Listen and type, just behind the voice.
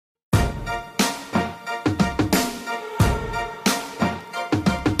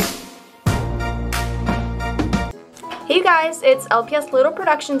Hey guys, it's LPS Little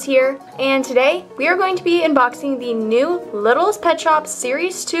Productions here, and today we are going to be unboxing the new Littlest Pet Shop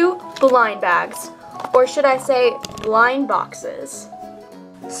Series 2 blind bags, or should I say blind boxes.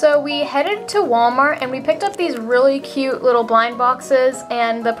 So we headed to Walmart and we picked up these really cute little blind boxes,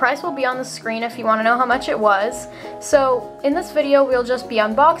 and the price will be on the screen if you want to know how much it was. So in this video we'll just be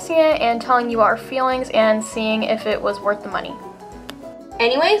unboxing it and telling you our feelings and seeing if it was worth the money.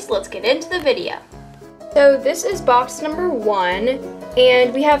 Anyways, let's get into the video. So this is box number 1,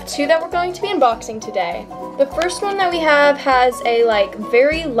 and we have 2 that we're going to be unboxing today. The first one that we have has a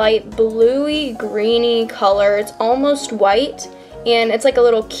very light bluey greeny color. It's almost white, and it's like a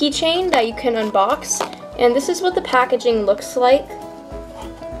little keychain that you can unbox. And this is what the packaging looks like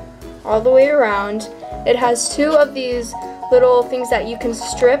all the way around. It has 2 of these little things that you can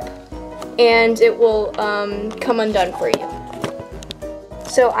strip, and it will come undone for you.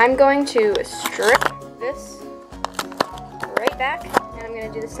 So I'm going to strip this right back, and I'm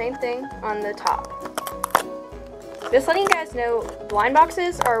going to do the same thing on the top. Just letting you guys know, blind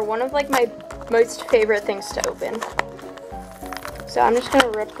boxes are one of my most favorite things to open. So I'm just going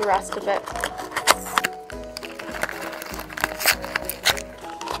to rip the rest of it.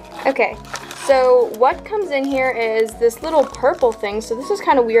 Okay, so what comes in here is this little purple thing. So this is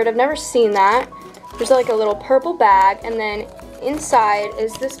kind of weird, I've never seen that. There's like a little purple bag, and then inside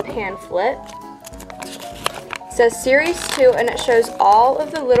is this pamphlet. It says Series 2, and it shows all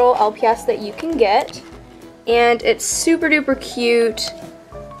of the little LPS that you can get, and it's super duper cute.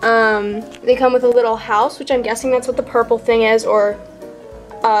 They come with a little house, which I'm guessing that's what the purple thing is, or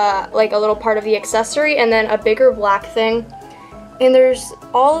like a little part of the accessory, and then a bigger black thing. And there's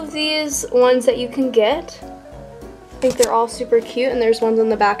all of these ones that you can get. I think they're all super cute, and there's ones on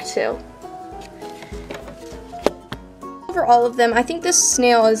the back too. Over all of them, I think this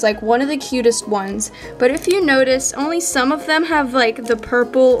snail is one of the cutest ones, but if you notice, only some of them have the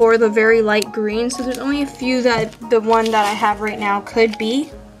purple or the very light green, so there's only a few that the one that I have right now could be.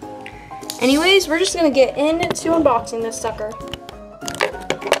 Anyways, we're just gonna get into unboxing this sucker.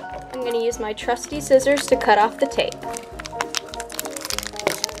 I'm gonna use my trusty scissors to cut off the tape.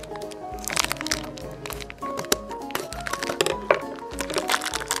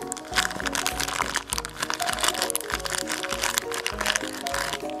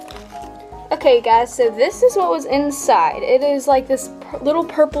 Okay guys, so this is what was inside. It is like this little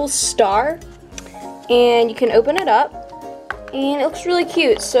purple star, and you can open it up, and it looks really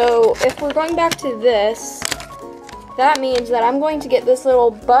cute. So if we're going back to this, that means that I'm going to get this little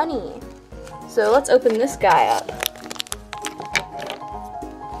bunny. So let's open this guy up.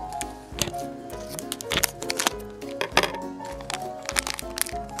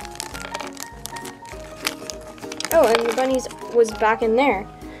 Oh, and the bunny was back in there.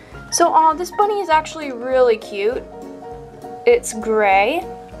 So this bunny is actually really cute. It's gray,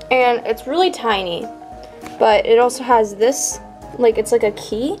 and it's really tiny, but it also has this, it's like a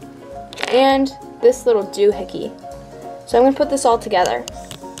key, and this little doohickey. So I'm gonna put this all together.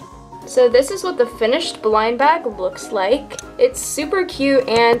 So this is what the finished blind bag looks like. It's super cute,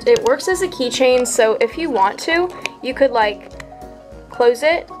 and it works as a keychain, so if you want to, you could close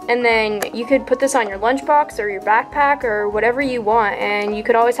it, and then you could put this on your lunchbox or your backpack or whatever you want, and you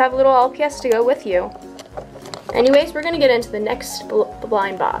could always have a little LPS to go with you. Anyways, we're gonna get into the next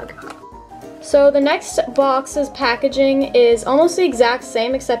blind bag. So the next box's packaging is almost the exact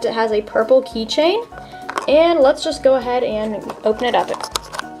same, except it has a purple keychain, and let's just go ahead and open it up.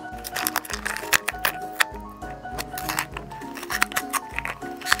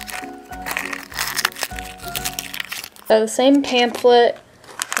 So the same pamphlet,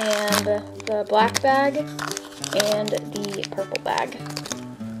 and the black bag, and the purple bag.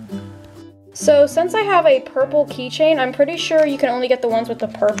 So since I have a purple keychain, I'm pretty sure you can only get the ones with the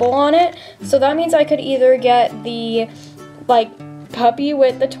purple on it. So that means I could either get the puppy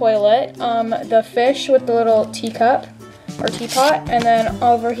with the toilet, the fish with the little teacup or teapot, and then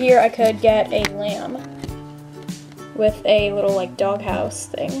over here I could get a lamb with a little doghouse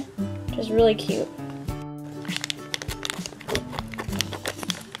thing, which is really cute.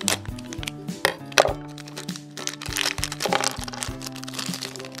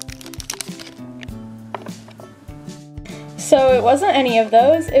 So it wasn't any of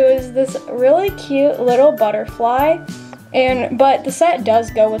those, it was this really cute little butterfly, but the set does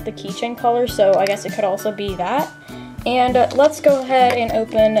go with the keychain color, so I guess it could also be that. And let's go ahead and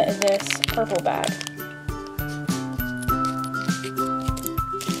open this purple bag.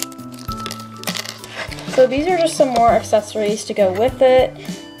 So these are just some more accessories to go with it.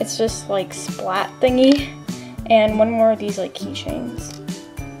 It's just splat thingy, and one more of these keychains.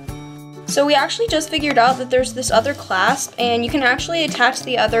 So we actually just figured out that there's this other clasp and you can actually attach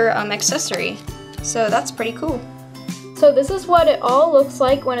the other accessory. So that's pretty cool. So this is what it all looks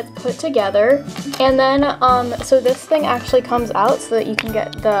like when it's put together. And then, so this thing actually comes out so that you can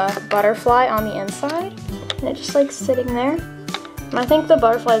get the butterfly on the inside. And it's just like sitting there. And I think the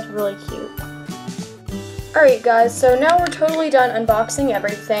butterfly is really cute. Alright guys, so now we're totally done unboxing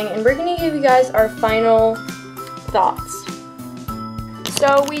everything and we're going to give you guys our final thoughts.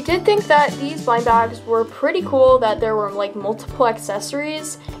 So we did think that these blind bags were pretty cool, that there were like multiple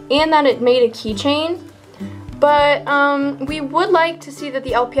accessories and that it made a keychain. But we would like to see that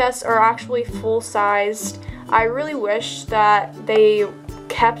the LPS are actually full-sized. I really wish that they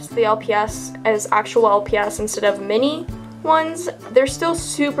kept the LPS as actual LPS instead of mini ones. They're still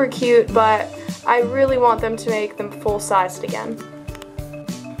super cute, but I really want them to make them full-sized again.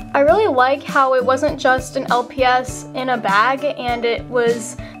 I really like how it wasn't just an LPS in a bag and it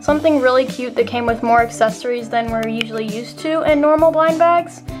was something really cute that came with more accessories than we're usually used to in normal blind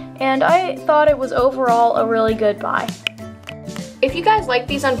bags, and I thought it was overall a really good buy. If you guys like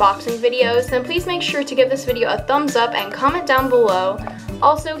these unboxing videos, then please make sure to give this video a thumbs up and comment down below.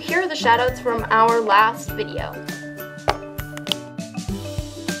 Also, here are the shoutouts from our last video.